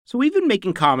So we've been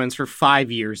making Commons for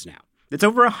 5 years now. It's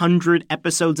over 100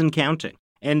 episodes and counting.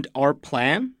 And our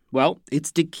plan? Well, it's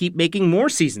to keep making more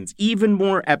seasons, even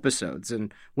more episodes.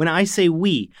 And when I say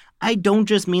we, I don't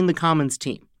just mean the Commons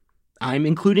team. I'm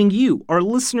including you, our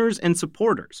listeners and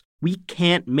supporters. We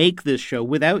can't make this show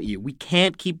without you. We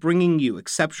can't keep bringing you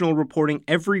exceptional reporting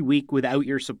every week without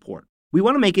your support. We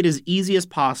want to make it as easy as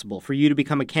possible for you to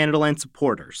become a Canadaland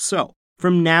supporter. So,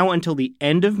 from now until the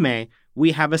end of May,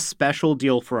 we have a special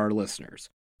deal for our listeners.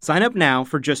 Sign up now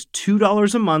for just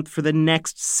 $2 a month for the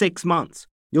next 6 months.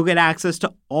 You'll get access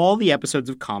to all the episodes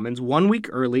of Commons 1 week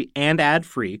early and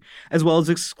ad-free, as well as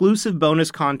exclusive bonus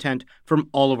content from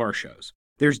all of our shows.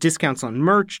 There's discounts on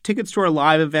merch, tickets to our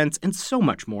live events, and so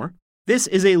much more. This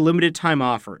is a limited time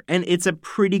offer, and it's a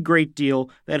pretty great deal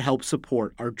that helps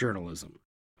support our journalism.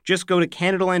 Just go to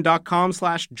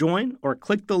Canadaland.com/join or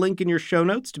click the link in your show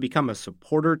notes to become a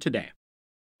supporter today.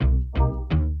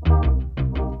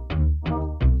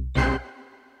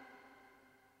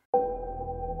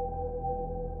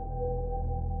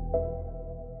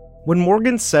 When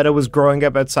Morgan Setta was growing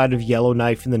up outside of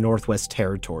Yellowknife in the Northwest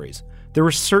Territories, there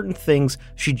were certain things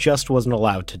she just wasn't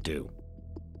allowed to do.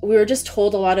 We were just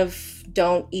told a lot of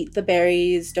don't eat the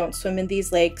berries, don't swim in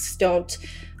these lakes, don't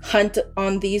hunt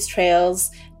on these trails.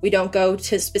 We don't go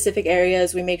to specific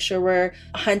areas. We make sure we're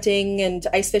hunting and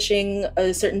ice fishing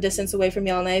a certain distance away from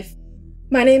Yellowknife.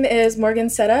 My name is Morgan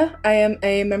Setta. I am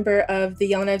a member of the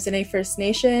Yellowknife Dene First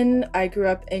Nation. I grew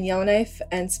up in Yellowknife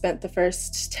and spent the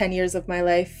first 10 years of my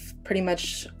life pretty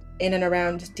much in and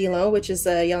around Dilo, which is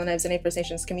the Yellowknife Dene First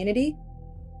Nations community.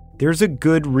 There's a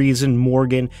good reason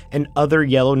Morgan and other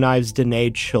Yellowknives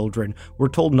Dene children were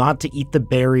told not to eat the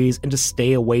berries and to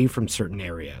stay away from certain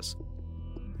areas.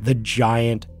 The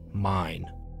Giant Mine.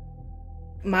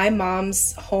 My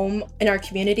mom's home in our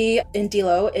community in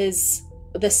Dilo is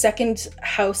the second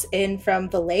house in from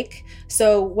the lake.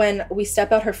 So when we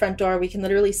step out her front door, we can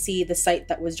literally see the site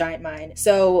that was Giant Mine.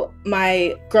 So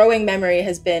my growing memory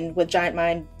has been with Giant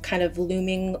Mine kind of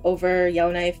looming over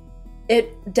Yellowknife.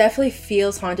 It definitely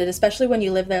feels haunted, especially when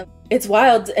you live there. It's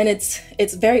wild and it's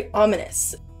very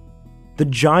ominous. The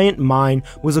Giant Mine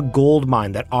was a gold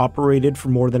mine that operated for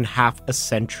more than half a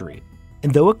century.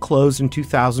 And though it closed in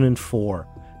 2004,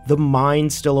 the mine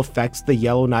still affects the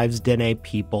Yellowknives Dene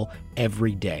people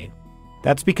every day.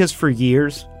 That's because for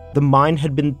years, the mine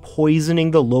had been poisoning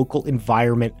the local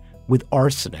environment with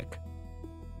arsenic.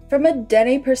 From a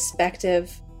Dene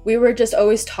perspective, we were just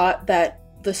always taught that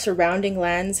the surrounding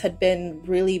lands had been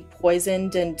really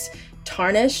poisoned and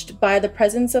tarnished by the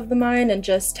presence of the mine and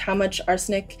just how much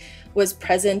arsenic was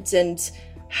present and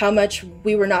how much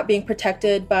we were not being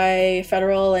protected by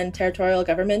federal and territorial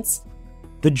governments.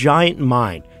 The Giant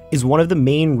Mine is one of the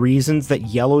main reasons that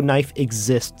Yellowknife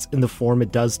exists in the form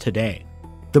it does today.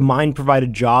 The mine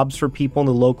provided jobs for people in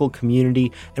the local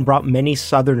community and brought many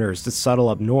Southerners to settle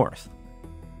up north.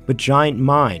 But Giant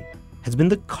Mine has been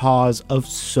the cause of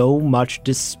so much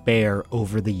despair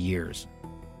over the years.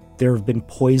 There have been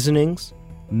poisonings,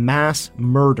 mass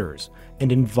murders,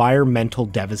 and environmental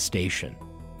devastation.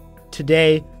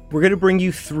 Today, we're going to bring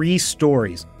you 3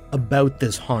 stories about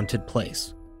this haunted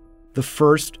place. The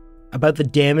first, about the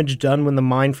damage done when the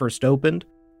mine first opened.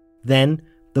 Then,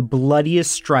 the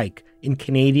bloodiest strike in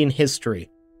Canadian history.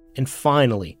 And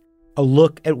finally, a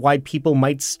look at why people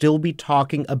might still be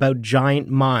talking about Giant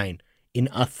Mine in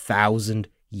 1,000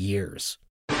 years.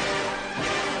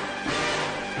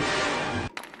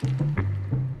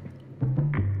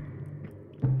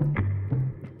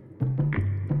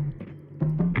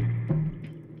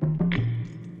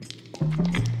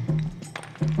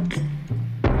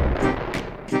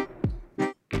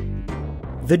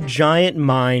 The Giant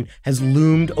Mine has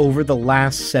loomed over the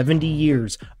last 70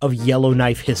 years of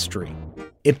Yellowknife history.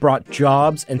 It brought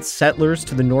jobs and settlers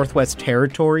to the Northwest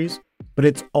Territories, but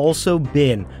it's also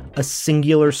been a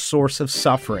singular source of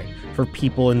suffering for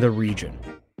people in the region.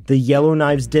 The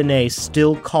Yellowknives Dene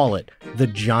still call it the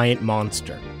Giant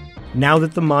Monster. Now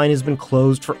that the mine has been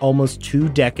closed for almost 2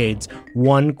 decades,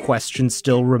 one question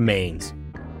still remains.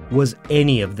 Was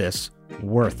any of this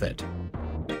worth it?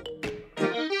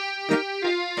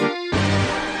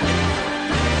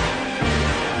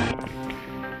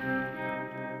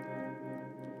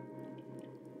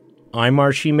 I'm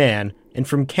Marshy Mann, and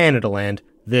from Canadaland,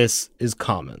 this is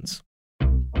Commons.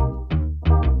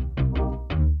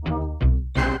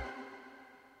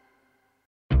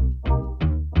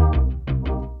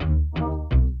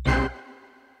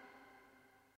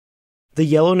 The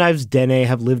Yellowknives Dene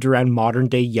have lived around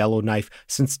modern-day Yellowknife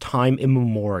since time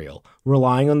immemorial,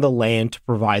 relying on the land to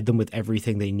provide them with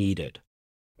everything they needed.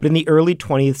 But in the early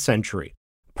 20th century,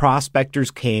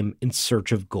 prospectors came in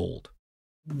search of gold.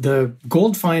 The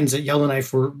gold finds at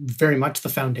Yellowknife were very much the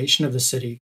foundation of the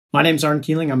city. My name's Arn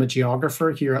Keeling. I'm a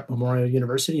geographer here at Memorial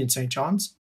University in St.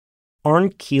 John's. Arn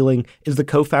Keeling is the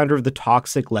co-founder of the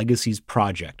Toxic Legacies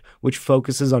Project, which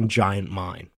focuses on Giant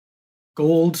Mine.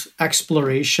 Gold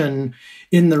exploration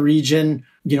in the region,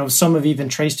 some have even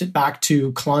traced it back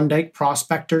to Klondike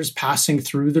prospectors passing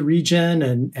through the region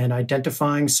and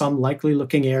identifying some likely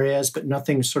looking areas, but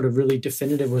nothing sort of really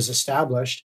definitive was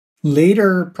established.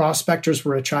 Later, prospectors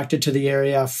were attracted to the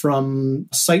area from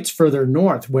sites further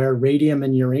north where radium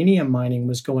and uranium mining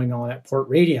was going on at Port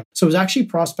Radium. So it was actually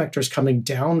prospectors coming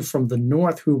down from the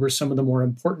north who were some of the more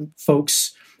important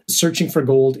folks searching for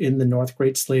gold in the North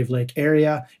Great Slave Lake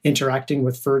area, interacting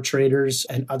with fur traders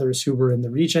and others who were in the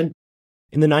region.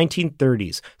 In the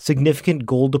 1930s, significant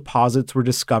gold deposits were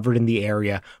discovered in the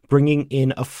area, bringing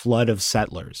in a flood of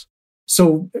settlers.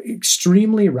 So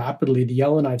extremely rapidly, the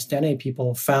Yellowknife's Dene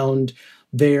people found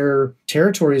their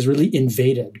territories really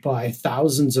invaded by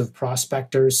thousands of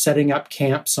prospectors setting up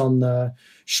camps on the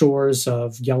shores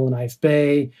of Yellowknife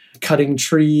Bay, cutting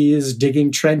trees,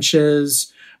 digging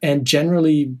trenches, and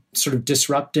generally sort of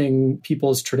disrupting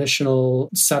people's traditional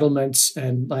settlements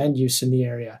and land use in the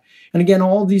area. And again,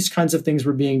 all these kinds of things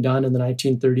were being done in the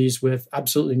 1930s with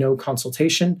absolutely no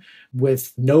consultation,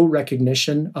 with no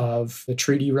recognition of the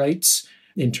treaty rights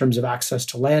in terms of access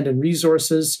to land and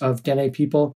resources of Dene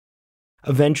people.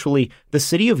 Eventually, the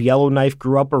city of Yellowknife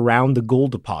grew up around the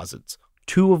gold deposits,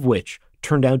 two of which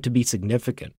turned out to be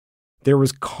significant. There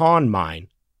was Con Mine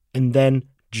and then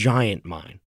Giant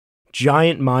Mine.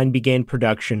 Giant Mine began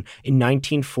production in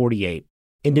 1948,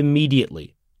 and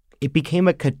immediately, it became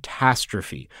a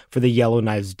catastrophe for the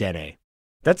Yellowknife's Dene.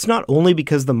 That's not only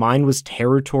because the mine was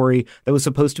territory that was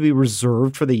supposed to be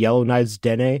reserved for the Yellowknife's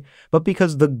Dene, but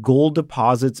because the gold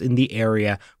deposits in the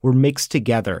area were mixed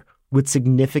together with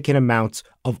significant amounts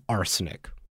of arsenic.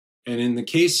 And in the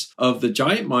case of the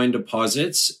Giant Mine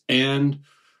deposits and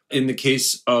in the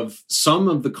case of some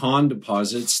of the Con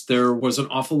deposits, there was an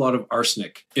awful lot of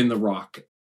arsenic in the rock.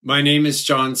 My name is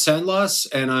John Sandloss,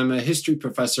 and I'm a history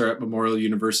professor at Memorial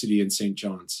University in St.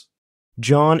 John's.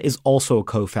 John is also a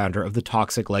co-founder of the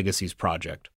Toxic Legacies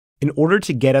Project. In order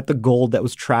to get at the gold that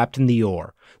was trapped in the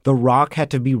ore, the rock had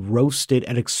to be roasted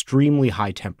at extremely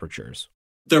high temperatures.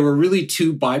 There were really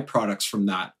two byproducts from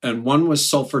that. And one was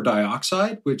sulfur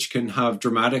dioxide, which can have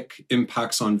dramatic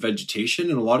impacts on vegetation.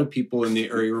 And a lot of people in the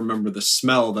area remember the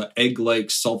smell, the egg-like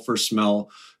sulfur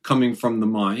smell coming from the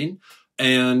mine.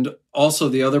 And also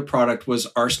the other product was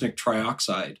arsenic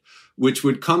trioxide, which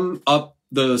would come up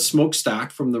the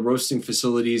smokestack from the roasting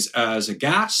facilities as a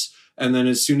gas. And then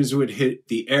as soon as it would hit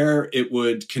the air, it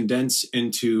would condense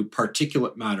into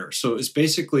particulate matter. So it was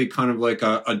basically kind of like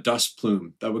a dust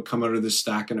plume that would come out of the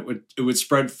stack, and it would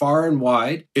spread far and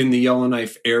wide in the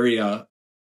Yellowknife area.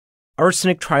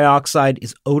 Arsenic trioxide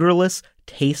is odorless,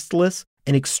 tasteless,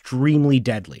 and extremely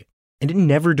deadly, and it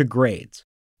never degrades.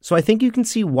 So I think you can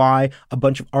see why a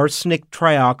bunch of arsenic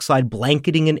trioxide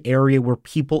blanketing an area where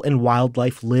people and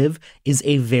wildlife live is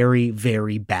a very,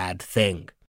 very bad thing.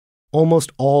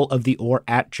 Almost all of the ore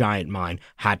at Giant Mine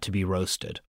had to be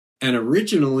roasted. And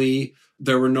originally,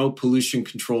 there were no pollution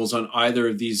controls on either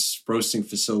of these roasting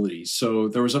facilities. So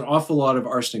there was an awful lot of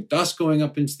arsenic dust going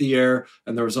up into the air,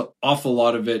 and there was an awful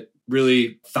lot of it,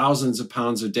 really thousands of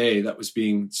pounds a day, that was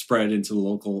being spread into the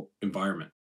local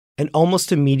environment. And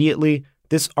almost immediately,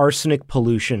 this arsenic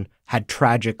pollution had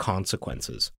tragic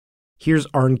consequences. Here's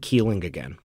Arn Keeling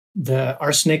again. The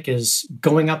arsenic is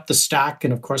going up the stack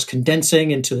and, of course,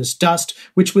 condensing into this dust,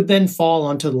 which would then fall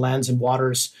onto the lands and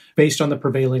waters based on the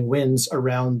prevailing winds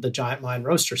around the Giant Mine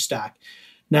roaster stack.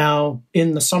 Now,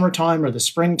 in the summertime or the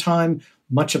springtime,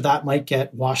 much of that might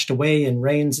get washed away in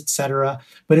rains, etc.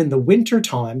 But in the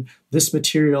wintertime, this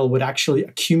material would actually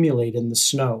accumulate in the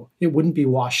snow. It wouldn't be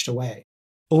washed away.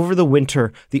 Over the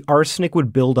winter, the arsenic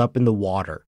would build up in the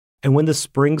water. And when the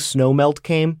spring snowmelt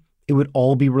came, it would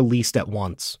all be released at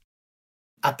once.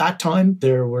 At that time,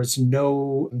 there was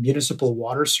no municipal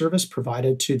water service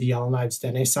provided to the Yellowknife's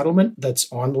Dene settlement that's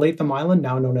on Latham Island,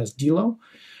 now known as Dilo,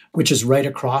 which is right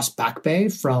across Back Bay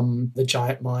from the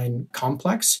Giant Mine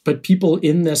complex. But people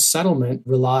in this settlement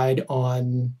relied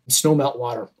on snowmelt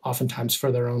water, oftentimes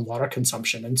for their own water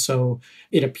consumption. And so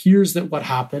it appears that what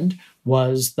happened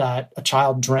was that a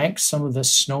child drank some of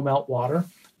this snowmelt water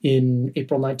in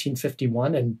April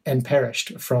 1951 and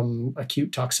perished from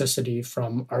acute toxicity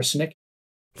from arsenic.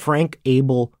 Frank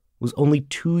Abel was only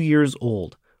 2 years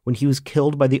old when he was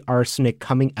killed by the arsenic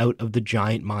coming out of the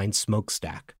Giant Mine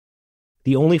smokestack.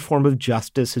 The only form of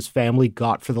justice his family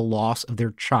got for the loss of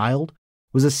their child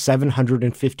was a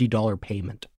 $750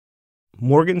 payment.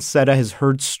 Morgan Seta has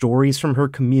heard stories from her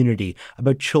community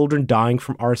about children dying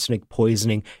from arsenic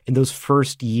poisoning in those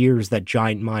first years that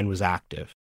Giant Mine was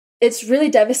active. It's really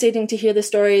devastating to hear the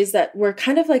stories that were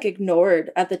kind of like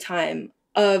ignored at the time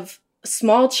of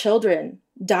small children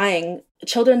dying,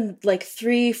 children like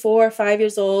 3, 4, 5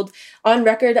 years old. On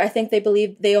record, I think they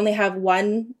believe they only have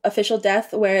one official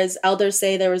death, whereas elders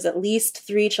say there was at least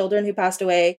 3 children who passed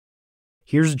away.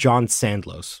 Here's John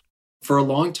Sandlos. For a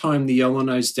long time, the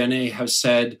Yellowknives Dene have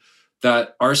said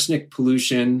that arsenic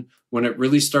pollution, when it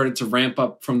really started to ramp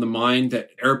up from the mine, that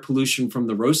air pollution from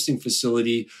the roasting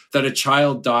facility, that a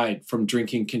child died from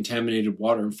drinking contaminated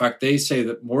water. In fact, they say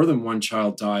that more than one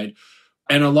child died.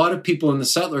 And a lot of people in the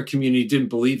settler community didn't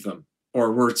believe them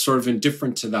or were sort of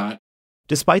indifferent to that.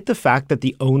 Despite the fact that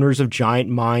the owners of Giant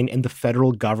Mine and the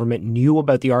federal government knew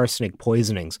about the arsenic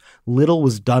poisonings, little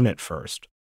was done at first.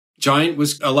 Giant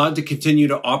was allowed to continue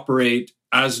to operate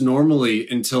as normally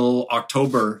until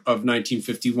October of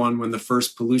 1951, when the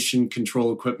first pollution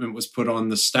control equipment was put on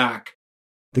the stack.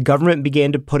 The government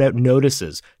began to put out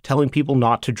notices telling people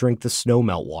not to drink the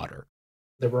snowmelt water.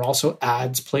 There were also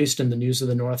ads placed in the News of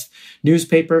the North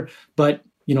newspaper, but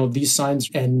these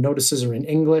signs and notices are in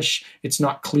English. It's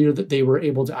not clear that they were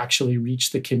able to actually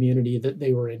reach the community that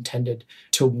they were intended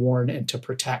to warn and to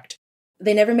protect.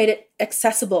 They never made it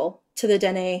accessible to the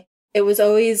Dene. It was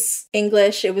always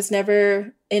English. It was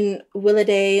never in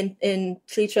Willowday and in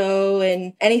Tlicho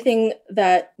and anything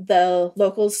that the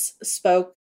locals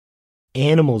spoke.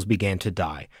 Animals began to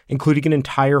die, including an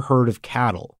entire herd of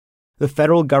cattle. The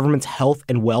federal government's Health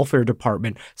and Welfare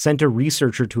Department sent a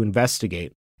researcher to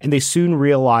investigate, and they soon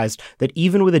realized that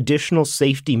even with additional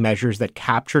safety measures that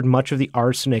captured much of the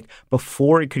arsenic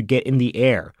before it could get in the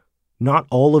air, not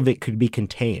all of it could be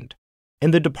contained.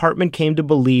 And the department came to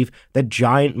believe that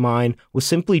Giant Mine was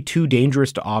simply too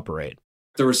dangerous to operate.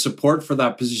 There was support for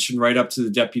that position right up to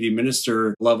the deputy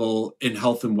minister level in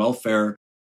health and welfare.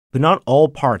 But not all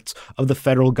parts of the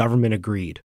federal government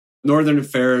agreed. Northern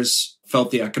Affairs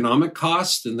felt the economic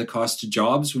cost and the cost to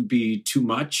jobs would be too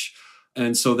much.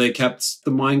 And so they kept the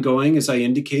mine going, as I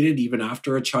indicated, even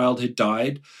after a child had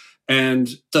died. And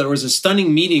there was a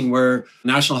stunning meeting where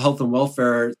National Health and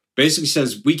Welfare basically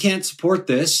says, we can't support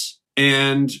this.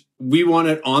 And we want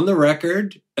it on the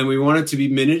record, and we want it to be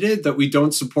minuted that we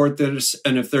don't support this.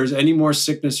 And if there's any more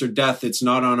sickness or death, it's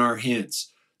not on our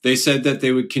hands. They said that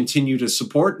they would continue to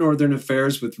support Northern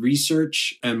Affairs with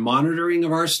research and monitoring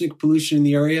of arsenic pollution in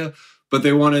the area, but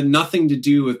they wanted nothing to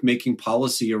do with making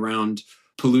policy around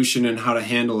pollution and how to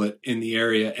handle it in the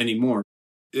area anymore.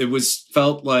 It was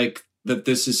felt like that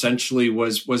this essentially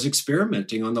was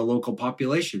experimenting on the local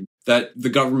population, that the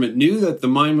government knew that the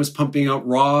mine was pumping out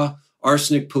raw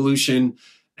arsenic pollution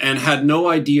and had no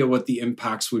idea what the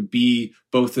impacts would be,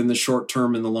 both in the short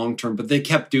term and the long term, but they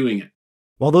kept doing it.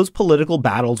 While those political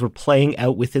battles were playing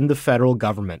out within the federal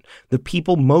government, the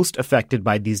people most affected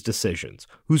by these decisions,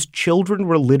 whose children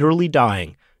were literally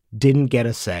dying, didn't get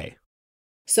a say.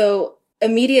 So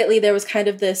immediately there was kind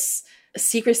of this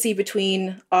secrecy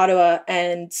between Ottawa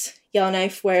and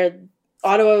Yellowknife, where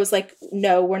Ottawa was like,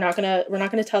 no, we're not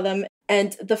gonna tell them.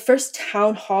 And the first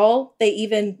town hall they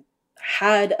even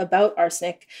had about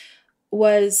arsenic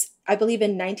was, I believe,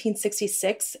 in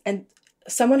 1966. And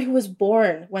someone who was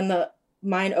born when the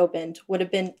mine opened would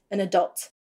have been an adult.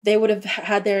 They would have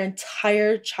had their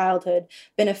entire childhood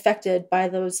been affected by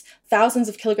those thousands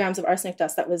of kilograms of arsenic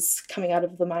dust that was coming out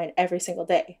of the mine every single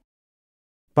day.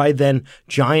 By then,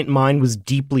 Giant Mine was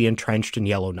deeply entrenched in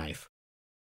Yellowknife.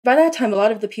 By that time, a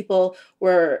lot of the people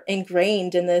were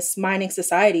ingrained in this mining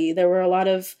society. There were a lot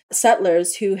of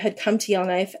settlers who had come to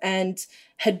Yellowknife and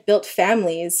had built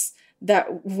families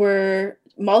that were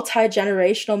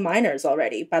multi-generational miners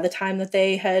already by the time that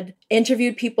they had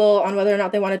interviewed people on whether or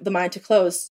not they wanted the mine to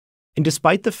close. And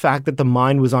despite the fact that the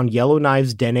mine was on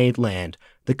Yellowknife's Dene land,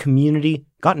 the community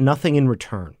got nothing in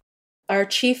return. Our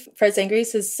chief, Fred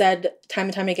Zangries, has said time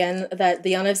and time again that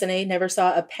the Yellowknives Dene never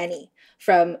saw a penny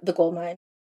from the gold mine.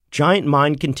 Giant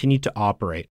Mine continued to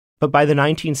operate, but by the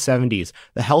 1970s,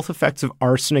 the health effects of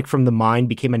arsenic from the mine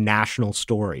became a national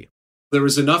story. There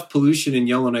was enough pollution in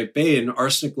Yellowknife Bay and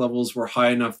arsenic levels were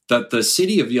high enough that the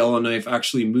city of Yellowknife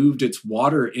actually moved its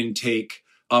water intake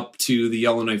up to the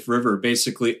Yellowknife River,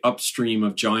 basically upstream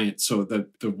of Giant, so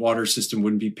that the water system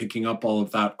wouldn't be picking up all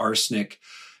of that arsenic.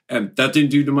 And that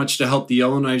didn't do much to help the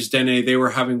Yellowknives Dene. They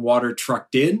were having water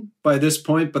trucked in by this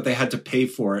point, but they had to pay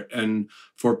for it. And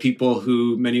for people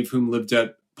who, many of whom lived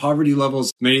at poverty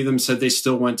levels, many of them said they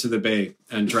still went to the bay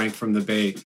and drank from the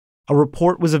bay. A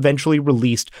report was eventually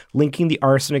released linking the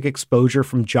arsenic exposure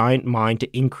from Giant Mine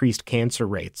to increased cancer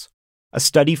rates. A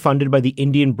study funded by the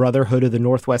Indian Brotherhood of the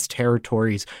Northwest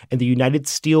Territories and the United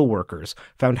Steelworkers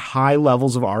found high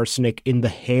levels of arsenic in the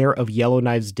hair of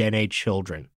Yellowknife's Dene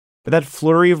children. But that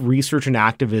flurry of research and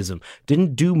activism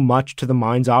didn't do much to the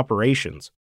mine's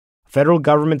operations. A federal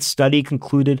government study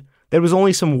concluded that it was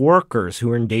only some workers who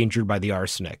were endangered by the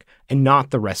arsenic, and not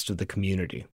the rest of the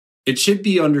community. It should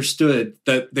be understood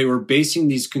that they were basing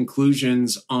these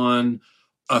conclusions on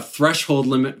a threshold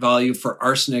limit value for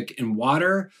arsenic in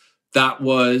water that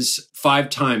was 5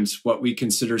 times what we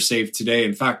consider safe today.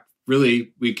 In fact,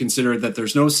 really, we consider that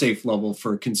there's no safe level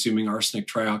for consuming arsenic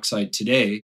trioxide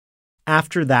today.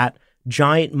 After that,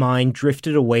 Giant Mine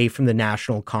drifted away from the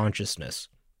national consciousness.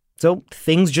 So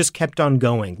things just kept on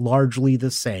going, largely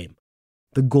the same.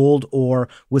 The gold ore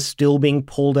was still being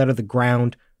pulled out of the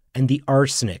ground, and the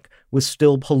arsenic was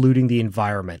still polluting the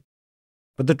environment.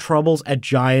 But the troubles at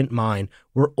Giant Mine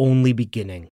were only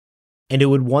beginning, and it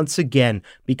would once again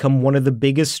become one of the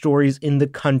biggest stories in the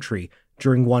country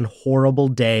during one horrible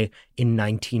day in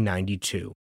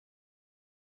 1992.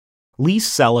 Lee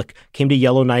Selleck came to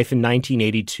Yellowknife in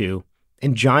 1982,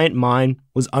 and Giant Mine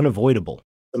was unavoidable.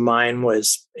 The mine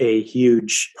was a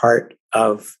huge part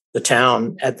of the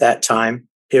town at that time.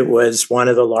 It was one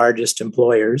of the largest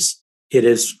employers. It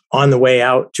is on the way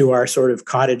out to our sort of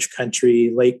cottage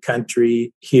country, lake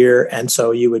country here, and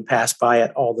so you would pass by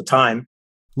it all the time.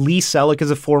 Lee Selleck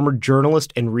is a former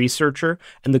journalist and researcher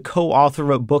and the co-author of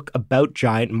a book about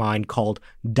Giant Mine called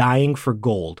Dying for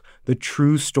Gold, the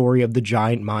true story of the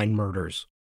Giant Mine murders.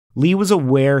 Lee was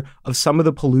aware of some of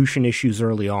the pollution issues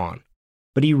early on,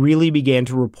 but he really began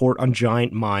to report on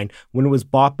Giant Mine when it was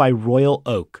bought by Royal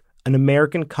Oak, an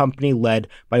American company led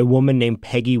by a woman named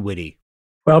Peggy Whitty.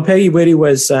 Well, Peggy Whitty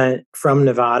was from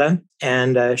Nevada,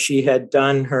 and she had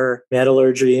done her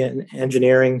metallurgy and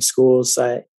engineering schools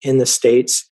in the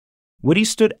States. Whitty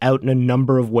stood out in a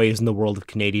number of ways in the world of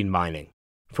Canadian mining.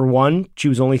 For one, she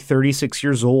was only 36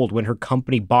 years old when her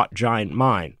company bought Giant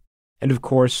Mine. And of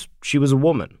course, she was a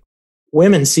woman.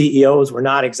 Women CEOs were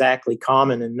not exactly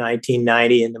common in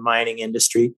 1990 in the mining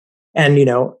industry. And,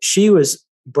 she was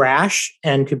brash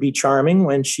and could be charming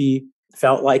when she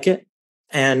felt like it.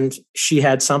 And she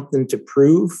had something to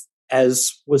prove,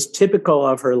 as was typical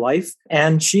of her life.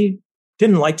 And she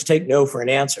didn't like to take no for an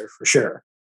answer, for sure.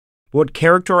 What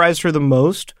characterized her the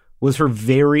most was her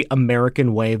very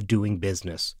American way of doing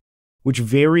business, which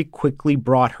very quickly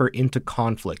brought her into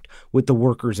conflict with the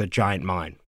workers at Giant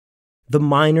Mine. The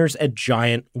miners at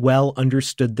Giant well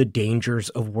understood the dangers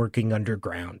of working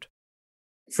underground.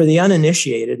 For the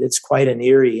uninitiated, it's quite an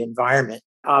eerie environment.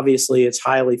 Obviously, it's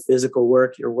highly physical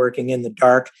work. You're working in the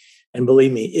dark. And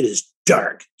believe me, it is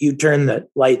dark. You turn the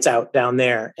lights out down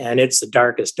there, and it's the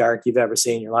darkest dark you've ever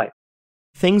seen in your life.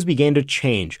 Things began to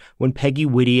change when Peggy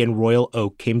Whitty and Royal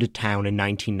Oak came to town in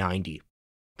 1990.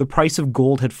 The price of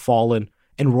gold had fallen,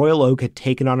 and Royal Oak had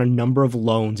taken on a number of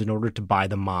loans in order to buy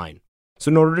the mine. So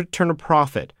in order to turn a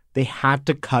profit, they had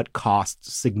to cut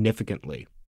costs significantly.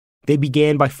 They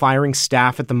began by firing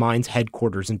staff at the mine's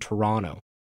headquarters in Toronto.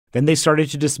 Then they started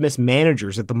to dismiss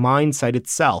managers at the mine site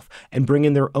itself and bring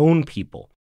in their own people,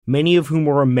 many of whom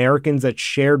were Americans that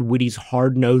shared Whitty's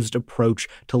hard-nosed approach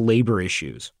to labor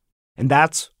issues. And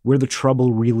that's where the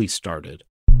trouble really started.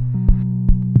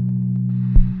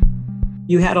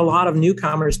 You had a lot of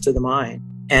newcomers to the mine,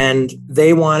 and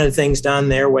they wanted things done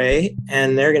their way,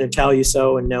 and they're going to tell you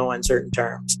so in no uncertain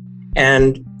terms.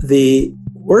 And the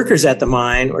workers at the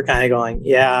mine were kind of going,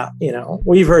 yeah,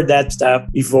 we've heard that stuff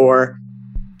before.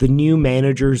 The new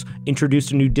managers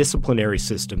introduced a new disciplinary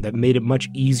system that made it much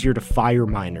easier to fire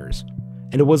miners.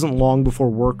 And it wasn't long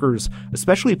before workers,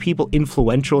 especially people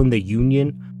influential in the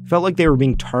union, felt like they were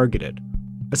being targeted,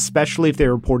 especially if they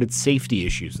reported safety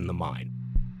issues in the mine.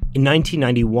 In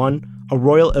 1991, a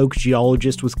Royal Oak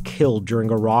geologist was killed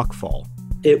during a rockfall.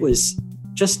 It was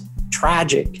just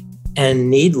tragic and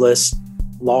needless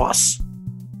loss.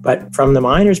 But from the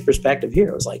miners' perspective here,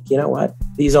 it was like, you know what?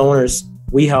 These owners,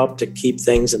 we help to keep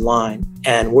things in line,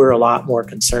 and we're a lot more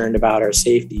concerned about our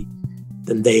safety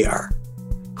than they are.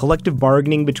 Collective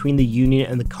bargaining between the union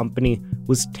and the company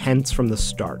was tense from the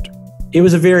start. It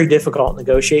was a very difficult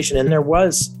negotiation, and there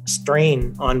was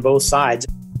strain on both sides.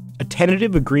 A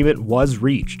tentative agreement was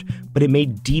reached, but it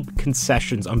made deep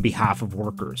concessions on behalf of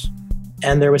workers.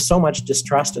 And there was so much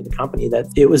distrust of the company that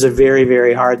it was a very,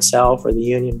 very hard sell for the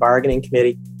union bargaining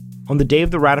committee. On the day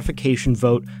of the ratification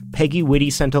vote, Peggy Whitty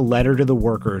sent a letter to the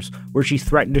workers where she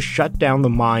threatened to shut down the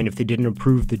mine if they didn't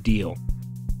approve the deal.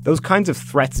 Those kinds of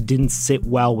threats didn't sit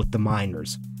well with the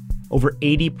miners. Over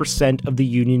 80% of the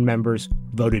union members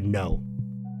voted no.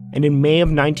 And in May of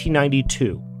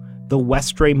 1992, the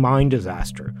Westray mine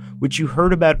disaster, which you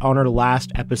heard about on our last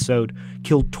episode,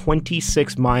 killed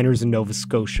 26 miners in Nova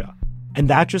Scotia. And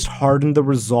that just hardened the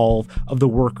resolve of the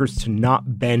workers to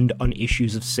not bend on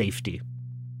issues of safety.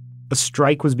 A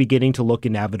strike was beginning to look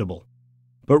inevitable.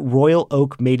 But Royal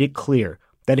Oak made it clear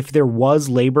that if there was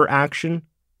labor action,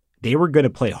 they were going to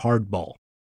play hardball.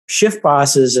 Shift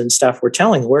bosses and stuff were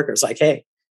telling workers like, hey,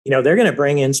 they're going to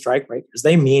bring in strike breakers.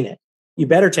 They mean it. You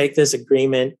better take this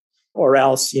agreement or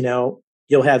else,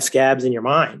 you'll have scabs in your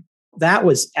mine. That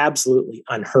was absolutely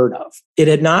unheard of. It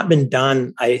had not been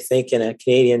done, I think, in a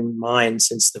Canadian mine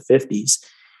since the 50s.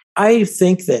 I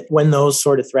think that when those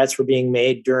sort of threats were being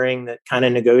made during the kind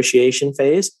of negotiation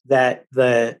phase, that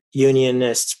the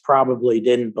unionists probably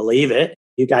didn't believe it.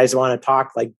 You guys want to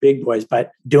talk like big boys,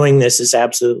 but doing this is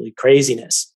absolutely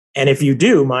craziness. And if you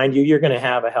do, mind you, you're going to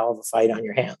have a hell of a fight on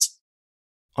your hands.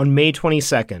 On May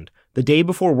 22nd, the day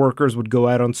before workers would go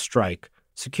out on strike,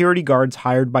 security guards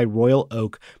hired by Royal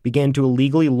Oak began to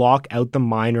illegally lock out the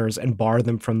miners and bar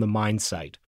them from the mine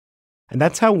site. And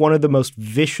that's how one of the most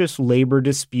vicious labor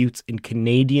disputes in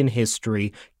Canadian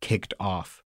history kicked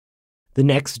off. The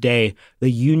next day,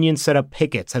 the union set up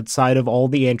pickets outside of all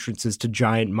the entrances to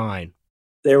Giant Mine.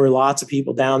 There were lots of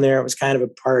people down there. It was kind of a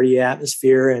party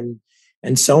atmosphere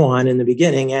and so on in the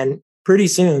beginning. And pretty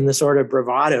soon, the sort of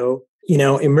bravado,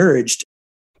 emerged.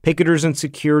 Picketers and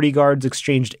security guards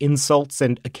exchanged insults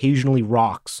and occasionally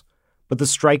rocks, but the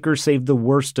strikers saved the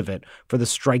worst of it for the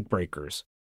strikebreakers.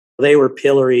 They were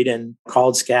pilloried and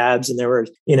called scabs, and there were,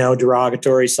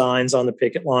 derogatory signs on the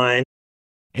picket line.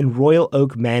 And Royal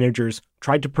Oak managers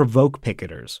tried to provoke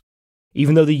picketers.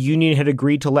 Even though the union had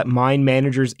agreed to let mine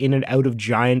managers in and out of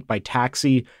Giant by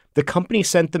taxi, the company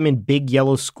sent them in big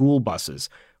yellow school buses,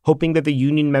 hoping that the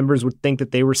union members would think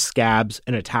that they were scabs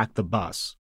and attack the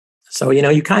bus. So,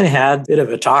 you kind of had a bit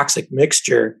of a toxic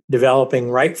mixture developing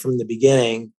right from the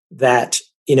beginning that,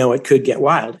 it could get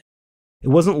wild. It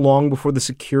wasn't long before the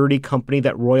security company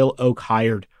that Royal Oak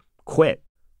hired quit.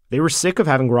 They were sick of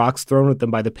having rocks thrown at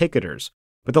them by the picketers.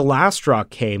 But the last straw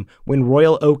came when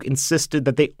Royal Oak insisted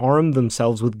that they arm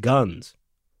themselves with guns.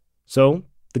 So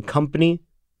the company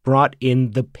brought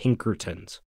in the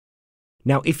Pinkertons.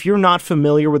 Now, if you're not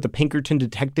familiar with the Pinkerton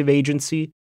Detective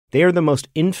Agency, they are the most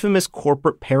infamous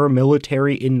corporate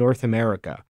paramilitary in North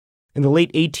America. In the late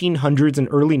 1800s and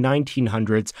early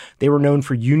 1900s, they were known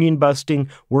for union busting,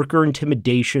 worker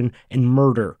intimidation, and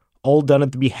murder, all done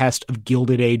at the behest of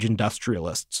Gilded Age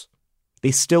industrialists.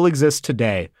 They still exist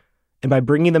today, and by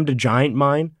bringing them to Giant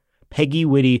Mine, Peggy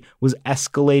Whitty was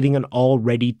escalating an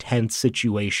already tense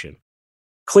situation.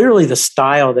 Clearly, the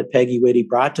style that Peggy Whitty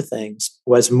brought to things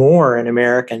was more an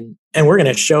American, and we're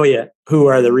going to show you who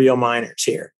are the real miners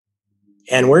here.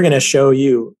 And we're going to show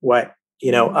you what,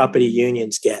 uppity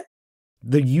unions get.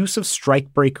 The use of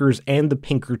strikebreakers and the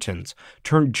Pinkertons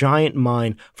turned Giant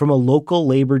Mine from a local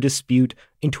labor dispute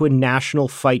into a national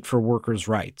fight for workers'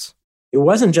 rights. It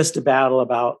wasn't just a battle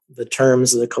about the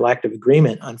terms of the collective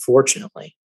agreement,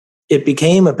 unfortunately. It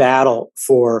became a battle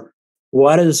for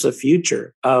what is the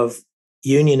future of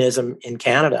unionism in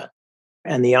Canada.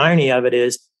 And the irony of it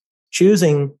is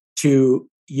choosing to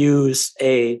use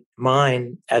a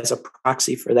mine as a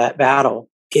proxy for that battle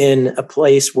in a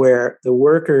place where the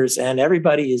workers and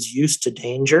everybody is used to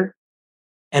danger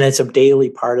and it's a daily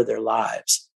part of their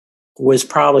lives was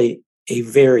probably a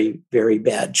very, very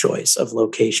bad choice of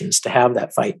locations to have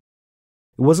that fight.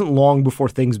 It wasn't long before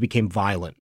things became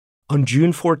violent. On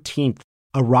June 14th,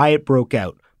 a riot broke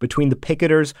out between the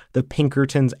picketers, the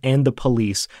Pinkertons, and the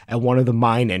police at one of the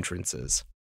mine entrances.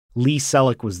 Lee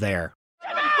Selleck was there.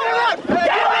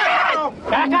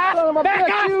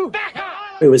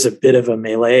 It was a bit of a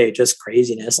melee, just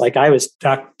craziness. Like I was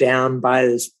tucked down by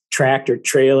this tractor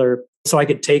trailer so I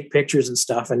could take pictures and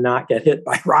stuff and not get hit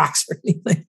by rocks or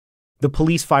anything. The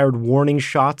police fired warning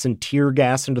shots and tear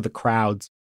gas into the crowds.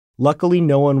 Luckily,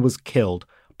 no one was killed,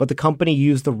 but the company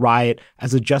used the riot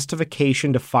as a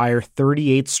justification to fire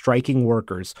 38 striking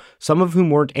workers, some of whom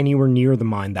weren't anywhere near the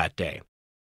mine that day.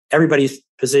 Everybody's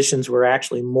positions were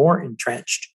actually more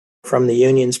entrenched. From the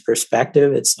union's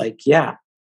perspective, it's like, yeah,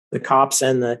 the cops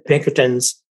and the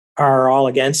Pinkertons are all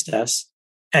against us,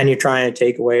 and you're trying to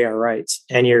take away our rights,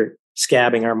 and you're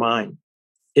scabbing our mine.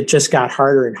 It just got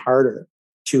harder and harder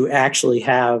to actually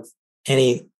have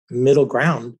any middle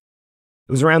ground.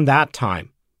 It was around that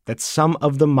time that some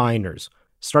of the miners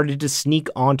started to sneak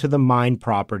onto the mine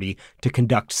property to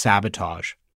conduct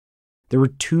sabotage. There were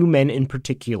two men in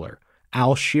particular,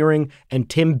 Al Shearing and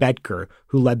Tim Betker,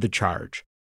 who led the charge.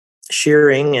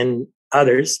 Shearing and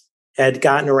others had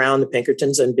gotten around the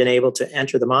Pinkertons and been able to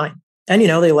enter the mine. And,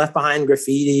 they left behind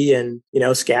graffiti and,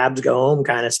 scabs go home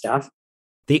kind of stuff.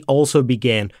 They also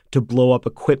began to blow up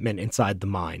equipment inside the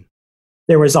mine.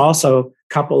 There was also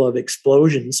a couple of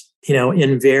explosions,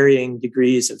 in varying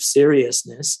degrees of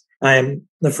seriousness.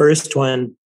 The first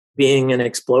one being an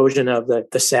explosion of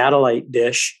the satellite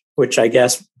dish, which I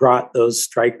guess brought those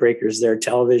strikebreakers their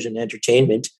television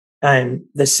entertainment. And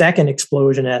the second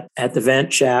explosion at the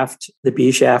vent shaft, the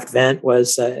B shaft vent,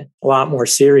 was a lot more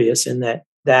serious in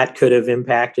that could have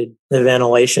impacted the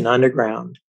ventilation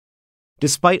underground.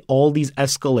 Despite all these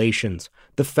escalations,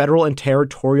 the federal and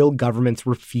territorial governments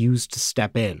refused to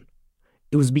step in.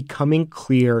 It was becoming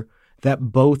clear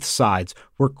that both sides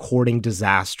were courting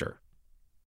disaster.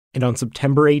 And on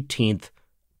September 18th,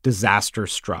 disaster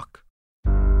struck.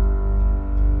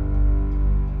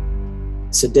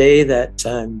 It's a day that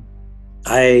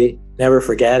I never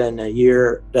forget, and a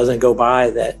year doesn't go by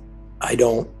that I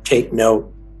don't take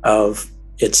note of.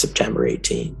 It's September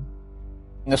 18.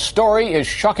 The story is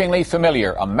shockingly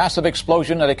familiar. A massive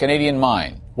explosion at a Canadian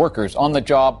mine. Workers on the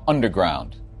job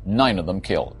underground. 9 of them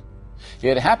killed.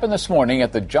 It happened this morning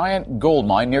at the giant gold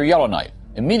mine near Yellowknife.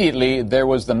 Immediately, there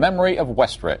was the memory of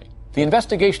Westray. The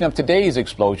investigation of today's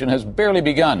explosion has barely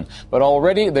begun, but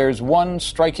already there's one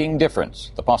striking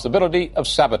difference: the possibility of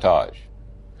sabotage.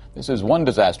 This is one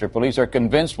disaster police are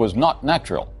convinced was not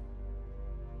natural.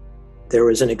 There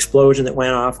was an explosion that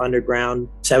went off underground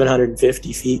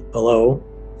 750 feet below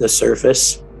the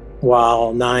surface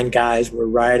while 9 guys were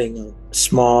riding a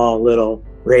small little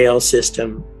rail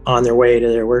system on their way to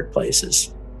their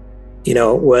workplaces. It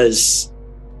was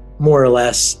more or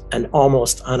less an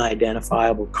almost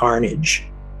unidentifiable carnage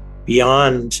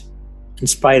beyond, in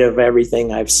spite of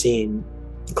everything I've seen,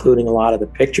 including a lot of the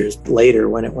pictures later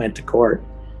when it went to court.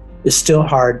 It's still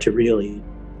hard to really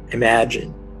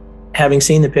imagine. Having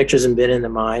seen the pictures and been in the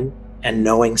mine and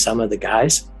knowing some of the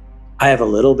guys, I have a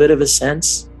little bit of a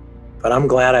sense, but I'm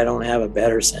glad I don't have a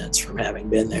better sense from having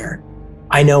been there.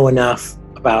 I know enough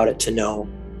about it to know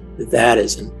that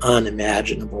is an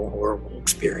unimaginable, horrible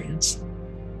experience.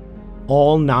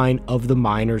 All 9 of the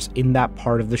miners in that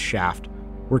part of the shaft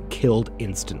were killed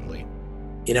instantly.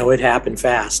 It happened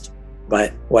fast,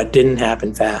 but what didn't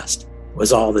happen fast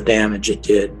was all the damage it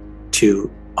did to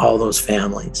all those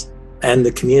families and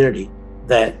the community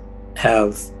that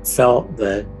have felt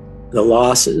the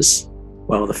losses.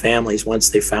 Well, the families,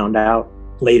 once they found out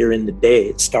later in the day,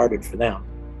 it started for them.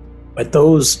 But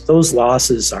those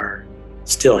losses are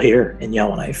still here in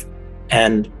Yellowknife.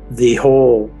 And the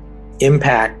whole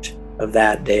impact of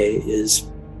that day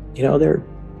is,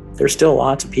 there's still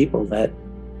lots of people that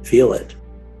feel it.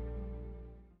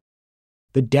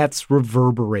 The deaths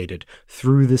reverberated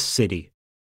through the city.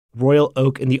 Royal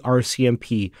Oak and the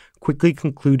RCMP quickly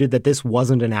concluded that this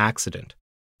wasn't an accident,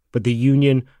 but the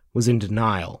union was in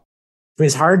denial.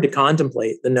 It's hard to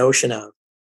contemplate the notion of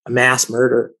a mass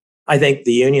murder. I think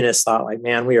the unionists thought,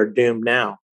 man, we are doomed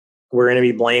now. We're going to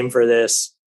be blamed for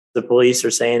this. The police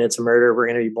are saying it's a murder. We're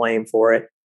going to be blamed for it.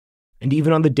 And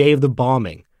even on the day of the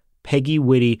bombing, Peggy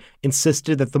Whitty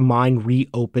insisted that the mine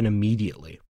reopen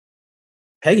immediately.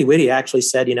 Peggy Whitty actually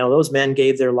said, those men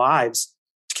gave their lives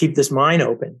to keep this mine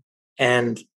open.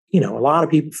 And, a lot of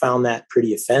people found that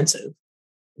pretty offensive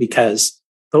because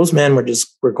those men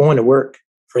were going to work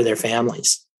for their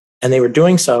families. And they were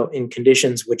doing so in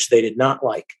conditions which they did not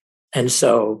like. And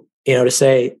so, to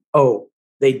say,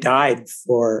 they died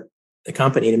for the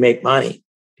company to make money,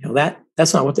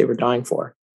 that's not what they were dying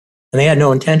for. And they had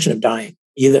no intention of dying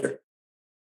either.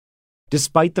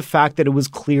 Despite the fact that it was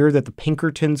clear that the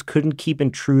Pinkertons couldn't keep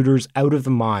intruders out of the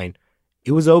mine,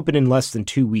 it was open in less than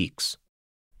 2 weeks.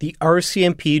 The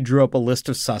RCMP drew up a list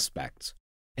of suspects,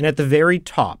 and at the very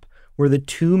top were the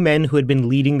 2 men who had been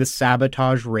leading the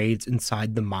sabotage raids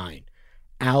inside the mine,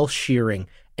 Al Shearing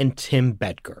and Tim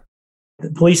Betker. The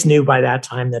police knew by that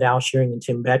time that Al Shearing and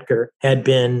Tim Betker had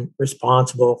been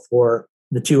responsible for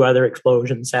the 2 other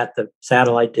explosions at the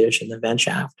satellite dish and the vent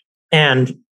shaft,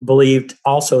 and believed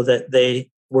also that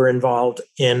they were involved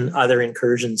in other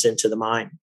incursions into the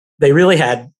mine. They really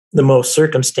had the most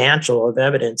circumstantial of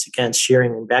evidence against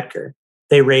Shearing and Betker.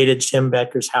 They raided Tim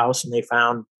Betker's house and they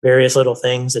found various little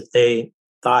things that they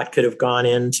thought could have gone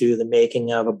into the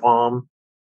making of a bomb.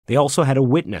 They also had a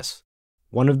witness,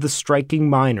 one of the striking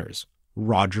miners,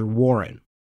 Roger Warren.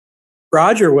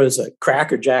 Roger was a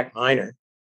crackerjack miner.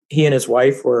 He and his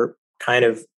wife were kind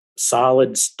of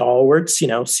solid stalwarts,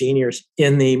 seniors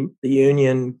in the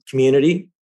union community.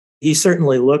 He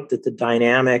certainly looked at the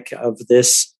dynamic of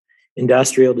this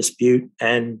industrial dispute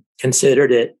and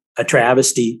considered it a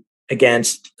travesty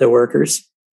against the workers.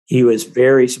 He was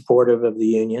very supportive of the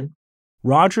union.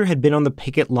 Roger had been on the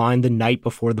picket line the night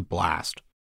before the blast,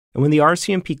 and when the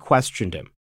RCMP questioned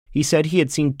him, he said he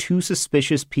had seen 2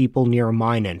 suspicious people near a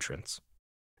mine entrance.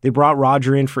 They brought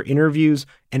Roger in for interviews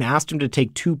and asked him to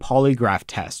take 2 polygraph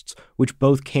tests, which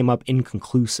both came up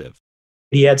inconclusive.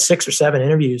 He had 6 or 7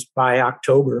 interviews by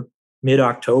October,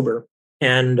 mid-October,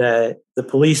 and the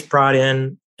police brought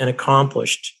in an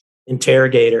accomplished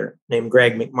interrogator named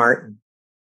Greg McMartin.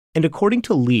 And according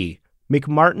to Lee,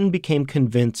 McMartin became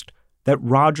convinced that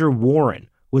Roger Warren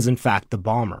was in fact the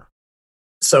bomber.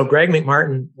 So Greg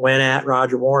McMartin went at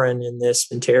Roger Warren in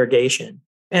this interrogation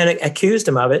and accused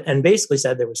him of it and basically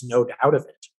said there was no doubt of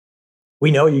it.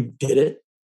 We know you did it.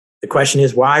 The question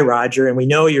is, why, Roger? And we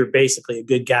know you're basically a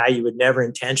good guy. You would never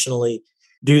intentionally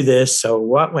do this. So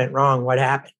what went wrong? What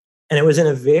happened? And it was in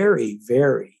a very,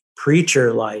 very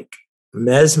preacher-like,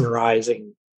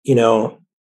 mesmerizing, it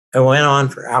went on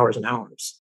for hours and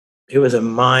hours. It was a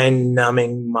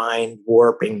mind-numbing,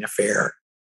 mind-warping affair.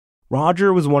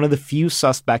 Roger was one of the few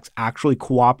suspects actually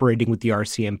cooperating with the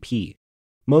RCMP.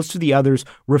 Most of the others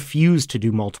refused to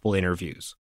do multiple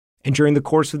interviews. And during the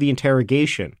course of the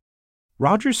interrogation,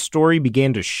 Roger's story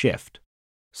began to shift,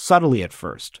 subtly at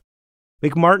first.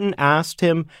 McMartin asked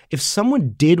him if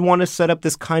someone did want to set up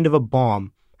this kind of a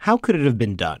bomb, how could it have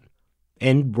been done?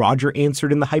 And Roger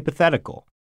answered in the hypothetical.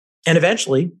 And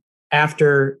eventually,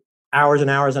 after hours and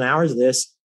hours and hours of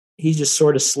this, he just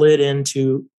sort of slid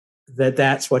into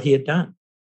that's what he had done.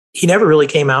 He never really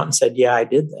came out and said, yeah, I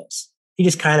did this. He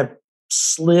just kind of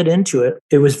slid into it.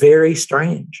 It was very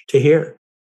strange to hear.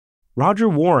 Roger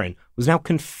Warren was now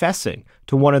confessing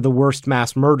to one of the worst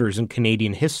mass murders in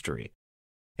Canadian history,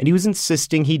 and he was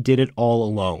insisting he did it all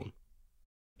alone.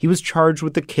 He was charged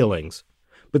with the killings,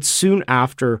 but soon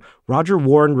after, Roger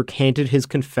Warren recanted his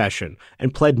confession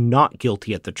and pled not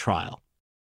guilty at the trial.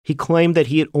 He claimed that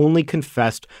he had only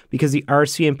confessed because the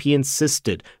RCMP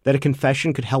insisted that a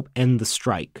confession could help end the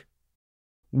strike.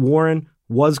 Warren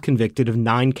was convicted of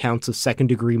 9 counts of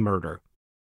second-degree murder,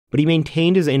 but he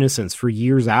maintained his innocence for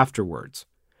years afterwards.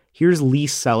 Here's Lee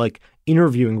Selleck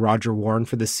interviewing Roger Warren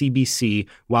for the CBC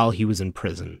while he was in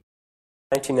prison.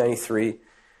 1993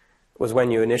 was when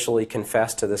you initially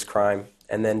confessed to this crime,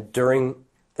 and then during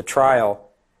the trial,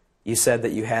 you said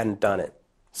that you hadn't done it.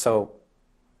 So,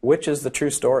 which is the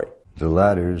true story? The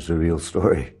latter is the real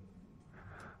story.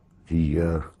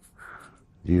 The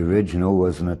original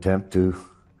was an attempt to,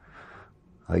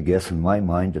 I guess in my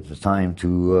mind at the time,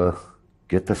 to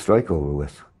get the strike over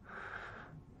with.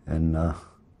 And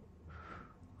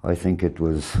I think it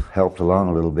was helped along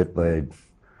a little bit by a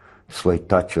slight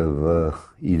touch of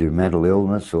either mental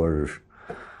illness or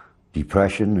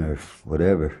depression or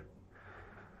whatever.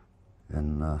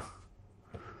 And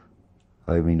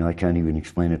I can't even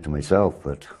explain it to myself,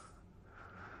 and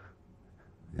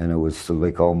it was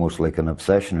almost like an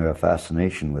obsession or a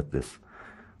fascination with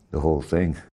the whole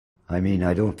thing. I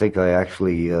don't think I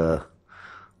actually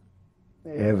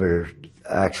ever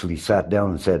actually sat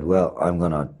down and said, well, I'm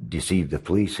going to deceive the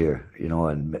police here,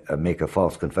 and make a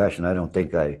false confession.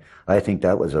 I think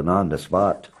that was an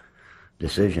on-the-spot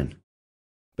decision.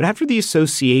 But after the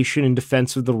Association in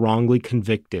Defense of the Wrongly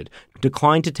Convicted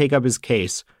declined to take up his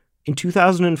case, in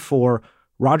 2004,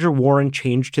 Roger Warren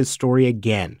changed his story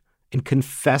again and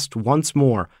confessed once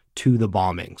more to the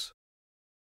bombings.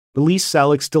 But Lee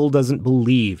Selleck still doesn't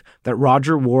believe that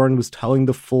Roger Warren was telling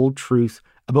the full truth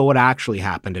about what actually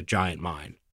happened at Giant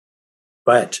Mine.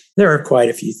 But there are quite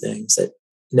a few things that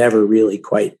never really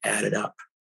quite added up.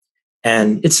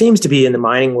 And it seems to be in the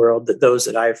mining world that those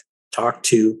that I've talked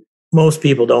to, most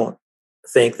people don't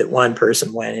think that one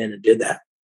person went in and did that.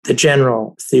 The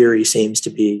general theory seems to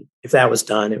be, if that was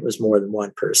done, it was more than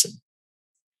one person.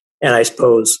 And I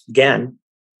suppose, again,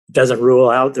 it doesn't rule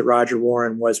out that Roger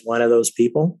Warren was one of those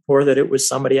people or that it was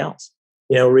somebody else.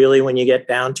 Really, when you get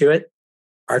down to it,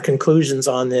 our conclusions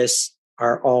on this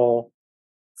are all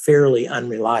fairly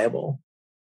unreliable.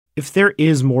 If there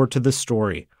is more to the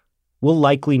story, we'll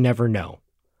likely never know.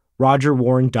 Roger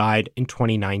Warren died in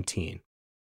 2019.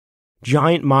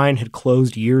 Giant Mine had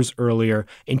closed years earlier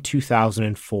in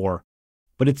 2004,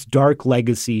 but its dark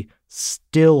legacy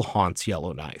still haunts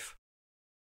Yellowknife.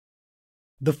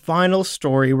 The final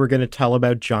story we're going to tell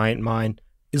about Giant Mine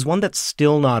is one that's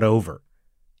still not over,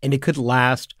 and it could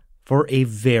last for a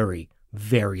very,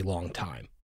 very long time.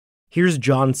 Here's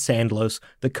John Sandlos,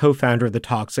 the co-founder of the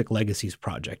Toxic Legacies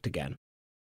Project again.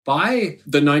 By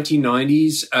the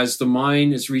 1990s, as the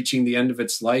mine is reaching the end of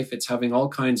its life, it's having all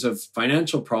kinds of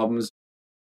financial problems.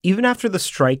 Even after the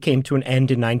strike came to an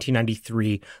end in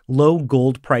 1993, low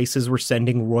gold prices were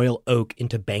sending Royal Oak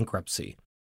into bankruptcy.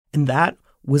 And that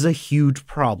was a huge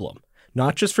problem,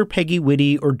 not just for Peggy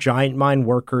Whitty or Giant Mine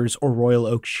workers or Royal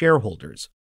Oak shareholders,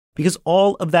 because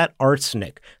all of that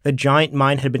arsenic that Giant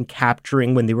Mine had been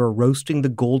capturing when they were roasting the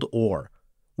gold ore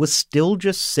was still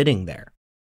just sitting there.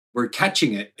 We're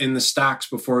catching it in the stacks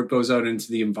before it goes out into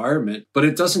the environment, but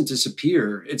it doesn't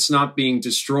disappear. It's not being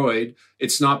destroyed.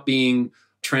 It's not being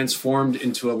transformed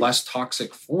into a less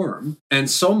toxic form. And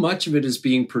so much of it is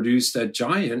being produced at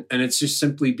Giant, and it's just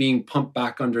simply being pumped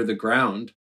back under the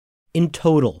ground. In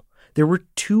total, there were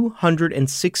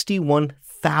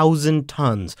 261,000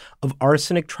 tons of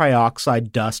arsenic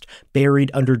trioxide dust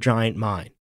buried under Giant Mine.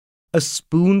 A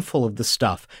spoonful of the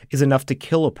stuff is enough to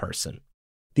kill a person.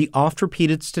 The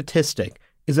oft-repeated statistic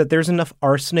is that there's enough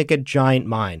arsenic at Giant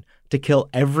Mine to kill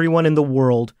everyone in the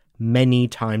world many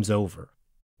times over.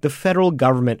 The federal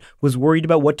government was worried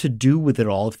about what to do with it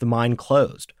all if the mine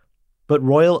closed, but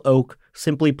Royal Oak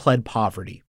simply pled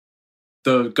poverty.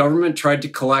 The government tried to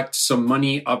collect some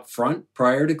money up front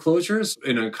prior to closures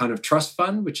in a kind of trust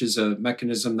fund, which is a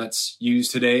mechanism that's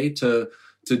used today to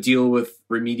deal with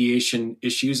remediation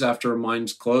issues after a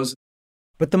mine's closed.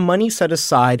 But the money set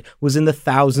aside was in the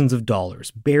thousands of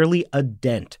dollars, barely a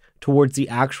dent towards the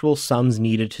actual sums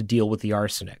needed to deal with the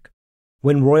arsenic.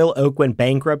 When Royal Oak went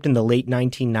bankrupt in the late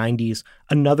 1990s,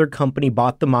 another company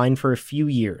bought the mine for a few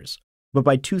years. But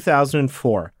by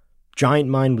 2004, Giant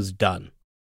Mine was done.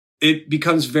 It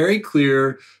becomes very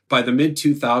clear by the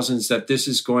mid-2000s that this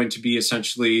is going to be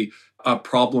essentially a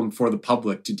problem for the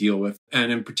public to deal with,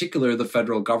 and in particular, the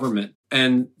federal government.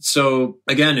 And so,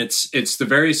 again, it's the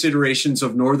various iterations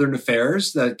of Northern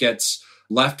Affairs that gets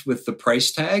left with the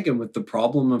price tag and with the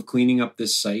problem of cleaning up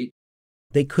this site.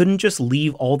 They couldn't just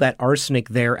leave all that arsenic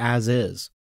there as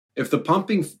is. If the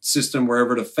pumping system were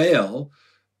ever to fail,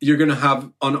 you're going to have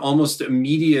an almost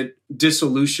immediate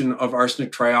dissolution of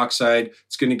arsenic trioxide.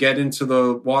 It's going to get into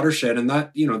the watershed, and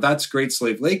that's Great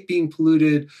Slave Lake being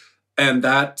polluted, and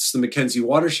that's the Mackenzie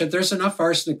watershed. There's enough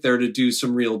arsenic there to do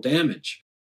some real damage.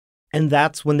 And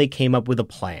that's when they came up with a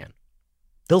plan.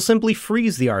 They'll simply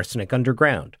freeze the arsenic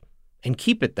underground and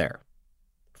keep it there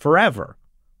forever.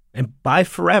 And by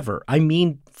forever, I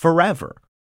mean forever.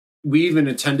 We even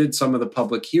attended some of the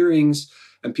public hearings,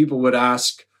 and people would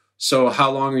ask, so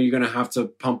how long are you going to have to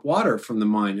pump water from the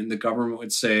mine? And the government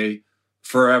would say,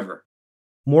 forever.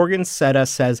 Morgan Seta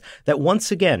says that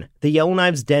once again, the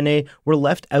Yellowknives Dene were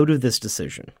left out of this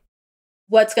decision.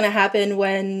 What's going to happen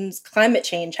when climate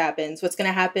change happens? What's going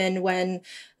to happen when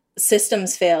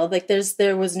systems fail? Like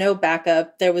there was no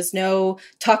backup. There was no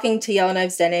talking to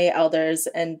Yellowknives Dene elders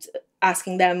and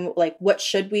asking them, like, what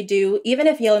should we do? Even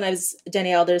if Yellowknives Dene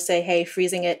elders say, hey,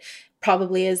 freezing it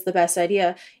probably is the best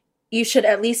idea, you should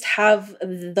at least have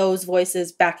those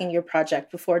voices backing your project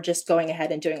before just going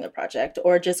ahead and doing the project,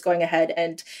 or just going ahead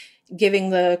and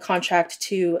giving the contract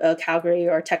to a Calgary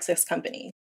or Texas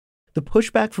company. The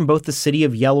pushback from both the city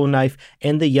of Yellowknife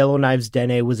and the Yellowknives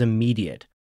Dene was immediate.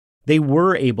 They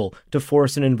were able to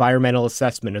force an environmental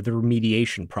assessment of the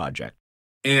remediation project.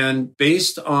 And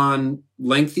based on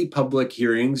lengthy public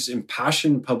hearings,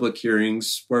 impassioned public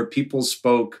hearings, where people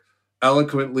spoke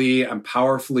eloquently and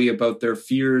powerfully about their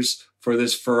fears for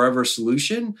this forever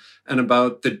solution and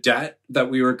about the debt that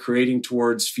we were creating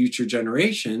towards future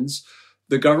generations,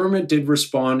 the government did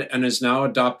respond and has now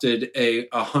adopted a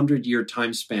 100-year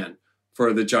time span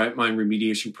for the Giant Mine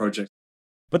remediation project.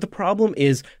 But the problem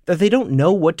is that they don't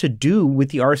know what to do with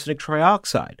the arsenic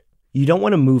trioxide. You don't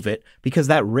want to move it because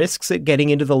that risks it getting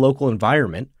into the local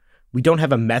environment. We don't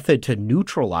have a method to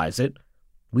neutralize it.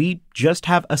 We just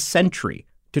have a century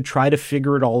to try to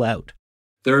figure it all out.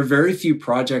 There are very few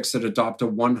projects that adopt a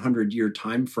 100-year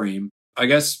time frame. I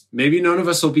guess maybe none of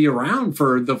us will be around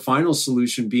for the final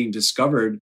solution being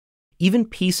discovered. Even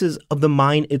pieces of the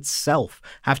mine itself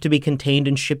have to be contained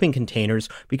in shipping containers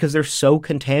because they're so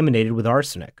contaminated with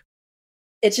arsenic.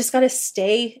 It's just got to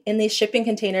stay in these shipping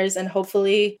containers, and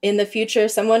hopefully in the future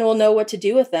someone will know what to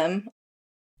do with them.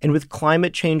 And with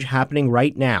climate change happening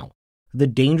right now, the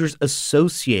dangers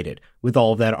associated with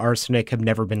all of that arsenic have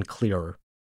never been clearer.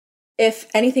 If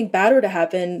anything bad were to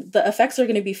happen, the effects are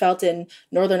going to be felt in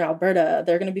northern Alberta.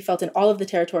 They're going to be felt in all of the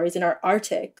territories in our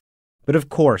Arctic. But of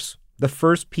course, the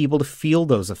first people to feel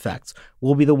those effects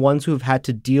will be the ones who have had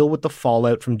to deal with the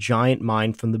fallout from Giant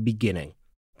Mine from the beginning,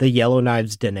 the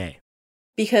Yellowknives Dene.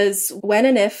 Because when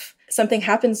and if something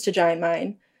happens to Giant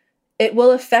Mine, it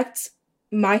will affect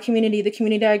my community, the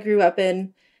community I grew up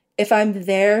in. If I'm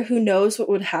there, who knows what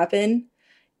would happen?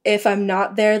 If I'm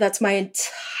not there, that's my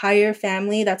entire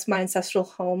family. That's my ancestral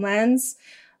homelands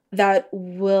that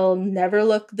will never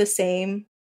look the same.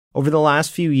 Over the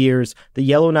last few years, the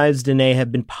Yellowknives Dene have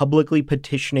been publicly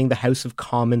petitioning the House of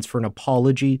Commons for an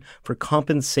apology, for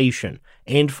compensation,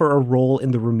 and for a role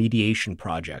in the remediation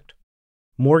project.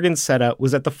 Morgan Seta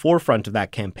was at the forefront of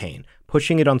that campaign,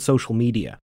 pushing it on social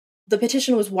media. The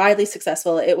petition was widely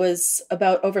successful. It was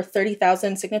about over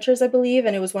 30,000 signatures, I believe,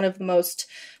 and it was one of the most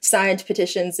signed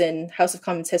petitions in House of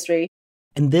Commons history.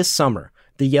 And this summer,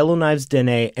 the Yellowknives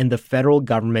Dene and the federal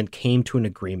government came to an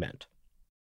agreement.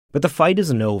 But the fight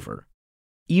isn't over.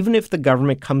 Even if the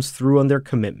government comes through on their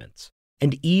commitments,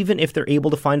 and even if they're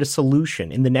able to find a solution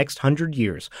in the next 100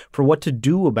 years for what to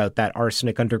do about that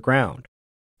arsenic underground,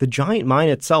 the giant mine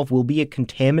itself will be a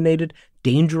contaminated,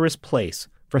 dangerous place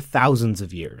for thousands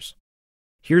of years.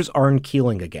 Here's Arne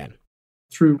Keeling again.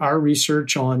 Through our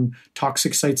research on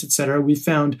toxic sites, etc., we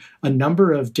found a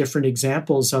number of different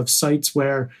examples of sites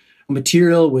where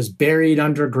material was buried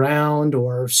underground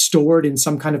or stored in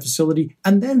some kind of facility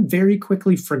and then very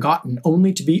quickly forgotten,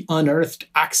 only to be unearthed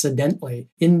accidentally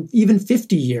in even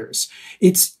 50 years.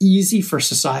 It's easy for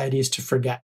societies to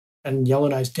forget. And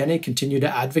Yellowknives Dene continue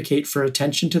to advocate for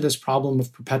attention to this problem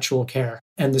of perpetual care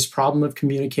and this problem of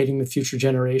communicating with future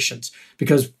generations.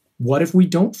 Because what if we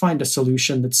don't find a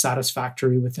solution that's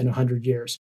satisfactory within 100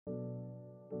 years?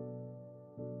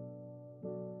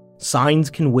 Signs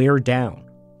can wear down.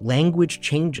 Language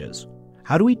changes.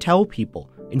 How do we tell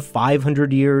people in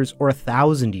 500 years or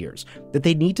 1,000 years that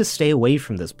they need to stay away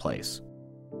from this place?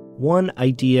 One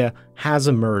idea has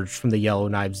emerged from the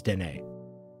Yellowknives Dene,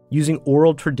 using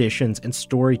oral traditions and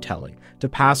storytelling to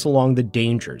pass along the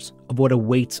dangers of what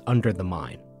awaits under the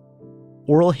mine.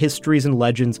 Oral histories and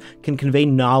legends can convey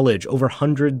knowledge over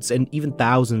hundreds and even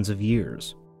thousands of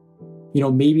years.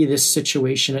 Maybe this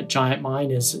situation at Giant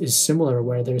Mine is similar,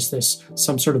 where there's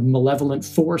some sort of malevolent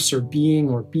force or being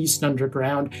or beast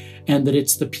underground, and that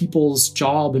it's the people's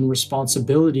job and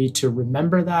responsibility to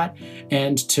remember that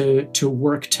and to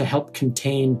work to help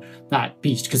contain that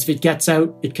beast. Because if it gets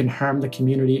out, it can harm the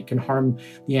community, it can harm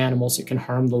the animals, it can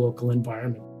harm the local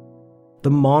environment.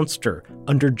 The monster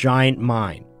under Giant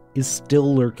Mine is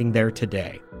still lurking there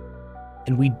today,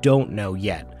 and we don't know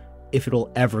yet if it'll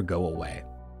ever go away.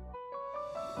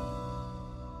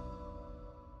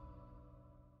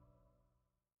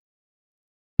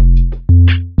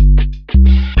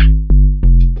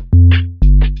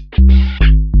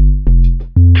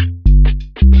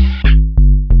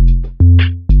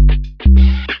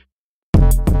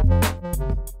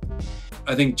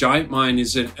 I think Giant Mine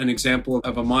is an example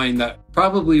of a mine that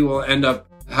probably will end up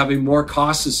having more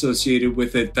costs associated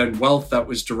with it than wealth that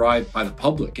was derived by the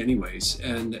public anyways.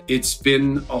 And it's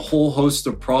been a whole host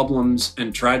of problems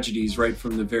and tragedies right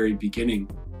from the very beginning.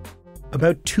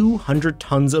 About 200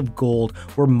 tons of gold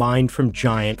were mined from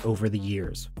Giant over the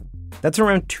years. That's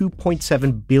around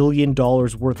 $2.7 billion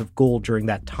worth of gold during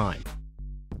that time.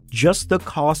 Just the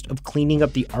cost of cleaning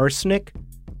up the arsenic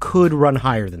could run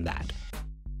higher than that.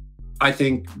 I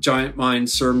think Giant Mine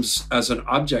serves as an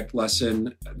object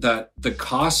lesson that the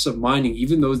costs of mining,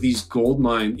 even though these gold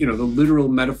mine, the literal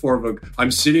metaphor of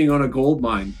I'm sitting on a gold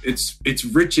mine, it's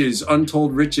riches,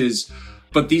 untold riches,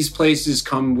 but these places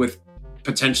come with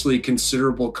potentially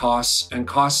considerable costs and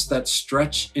costs that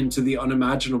stretch into the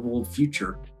unimaginable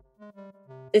future.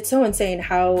 It's so insane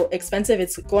how expensive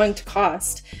it's going to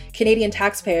cost Canadian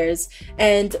taxpayers,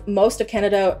 and most of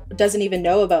Canada doesn't even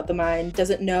know about the mine,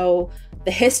 doesn't know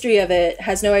the history of it,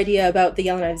 has no idea about the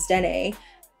Yellowknives Dene,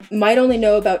 might only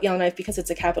know about Yellowknife because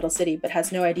it's a capital city, but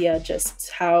has no idea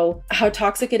just how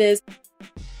toxic it is.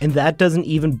 And that doesn't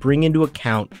even bring into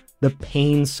account the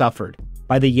pain suffered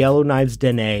by the Yellowknives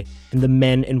Dene and the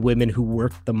men and women who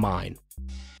worked the mine.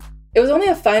 It was only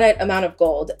a finite amount of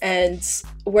gold, and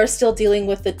we're still dealing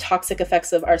with the toxic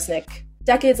effects of arsenic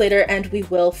decades later, and we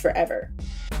will forever.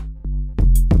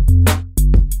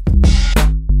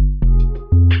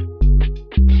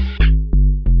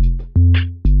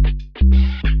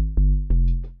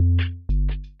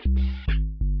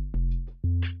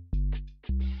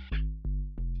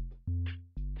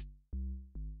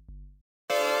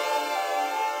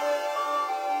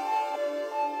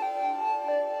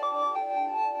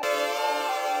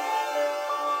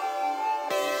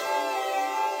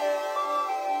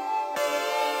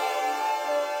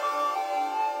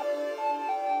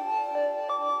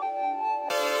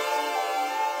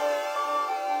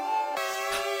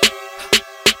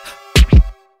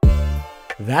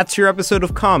 That's your episode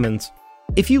of Commons.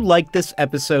 If you like this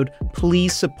episode,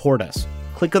 please support us.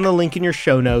 Click on the link in your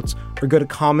show notes or go to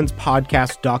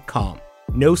commonspodcast.com.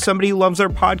 Know somebody who loves our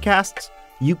podcasts?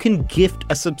 You can gift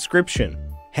a subscription.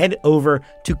 Head over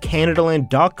to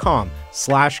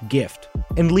canadaland.com/gift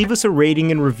and leave us a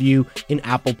rating and review in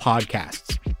Apple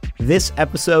Podcasts. This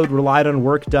episode relied on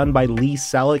work done by Lee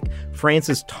Selleck,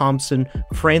 Francis Thompson,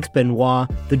 France Benoit,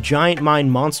 the Giant Mine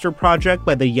Monster Project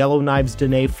by the Yellowknives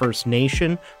Dene First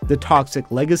Nation, the Toxic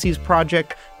Legacies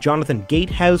Project, Jonathan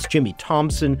Gatehouse, Jimmy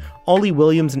Thompson, Ollie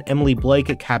Williams and Emily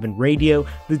Blake at Cabin Radio,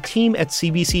 the team at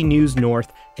CBC News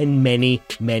North, and many,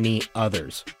 many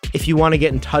others. If you want to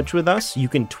get in touch with us, you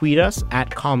can tweet us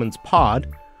at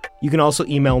CommonsPod. You can also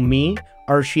email me,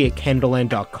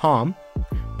 archie@canadaland.com.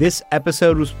 This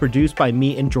episode was produced by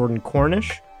me and Jordan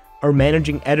Cornish. Our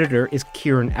managing editor is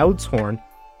Kieran Outshorn,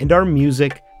 and our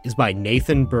music is by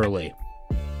Nathan Burley.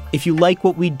 If you like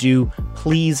what we do,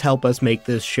 please help us make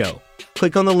this show.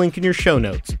 Click on the link in your show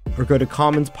notes or go to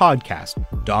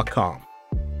commonspodcast.com.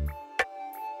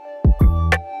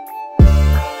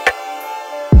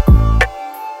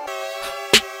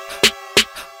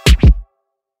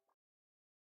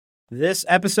 This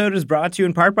episode is brought to you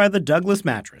in part by the Douglas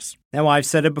Mattress. Now, I've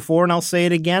said it before and I'll say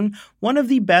it again. One of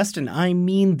the best, and I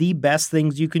mean the best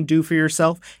things you can do for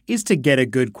yourself is to get a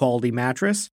good quality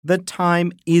mattress. The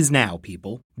time is now,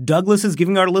 people. Douglas is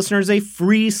giving our listeners a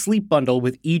free sleep bundle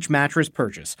with each mattress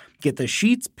purchase. Get the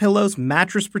sheets, pillows,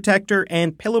 mattress protector,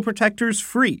 and pillow protectors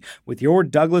free with your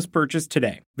Douglas purchase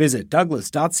today. Visit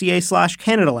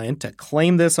douglas.ca/Canadaland to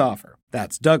claim this offer.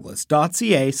 That's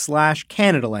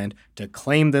douglas.ca/Canadaland to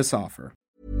claim this offer.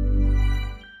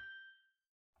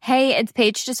 Hey, it's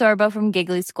Paige DeSorbo from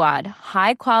Giggly Squad.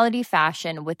 High quality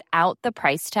fashion without the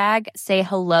price tag. Say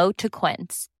hello to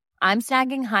Quince. I'm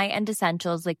snagging high-end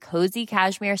essentials like cozy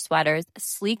cashmere sweaters,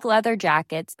 sleek leather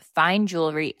jackets, fine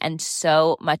jewelry, and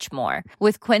so much more.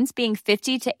 With Quince being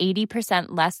 50 to 80%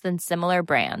 less than similar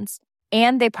brands.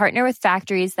 And they partner with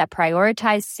factories that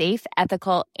prioritize safe,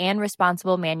 ethical, and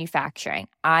responsible manufacturing.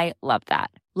 I love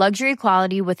that. Luxury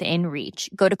quality within reach.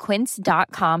 Go to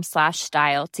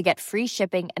quince.com/style to get free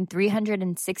shipping and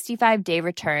 365-day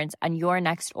returns on your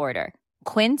next order.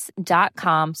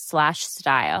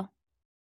 Quince.com/style.